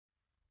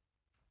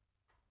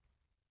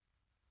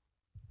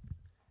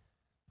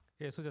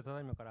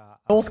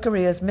North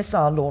Korea's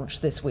missile launch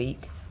this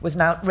week was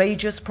an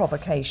outrageous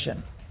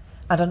provocation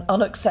and an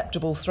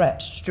unacceptable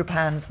threat to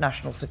Japan's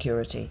national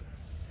security.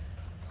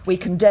 We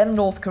condemn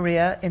North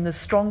Korea in the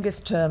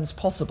strongest terms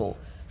possible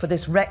for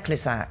this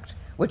reckless act,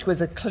 which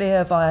was a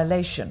clear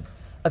violation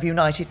of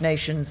United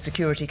Nations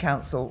Security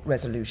Council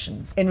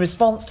resolutions. In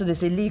response to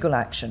this illegal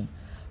action,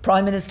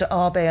 Prime Minister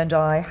Abe and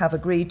I have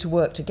agreed to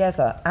work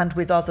together and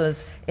with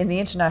others in the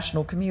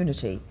international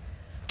community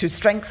to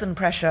strengthen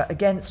pressure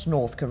against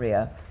North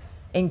Korea,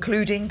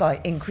 including by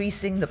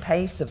increasing the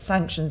pace of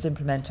sanctions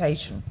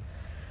implementation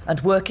and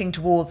working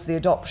towards the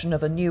adoption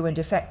of a new and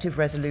effective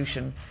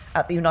resolution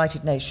at the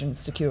United Nations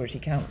Security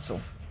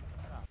Council.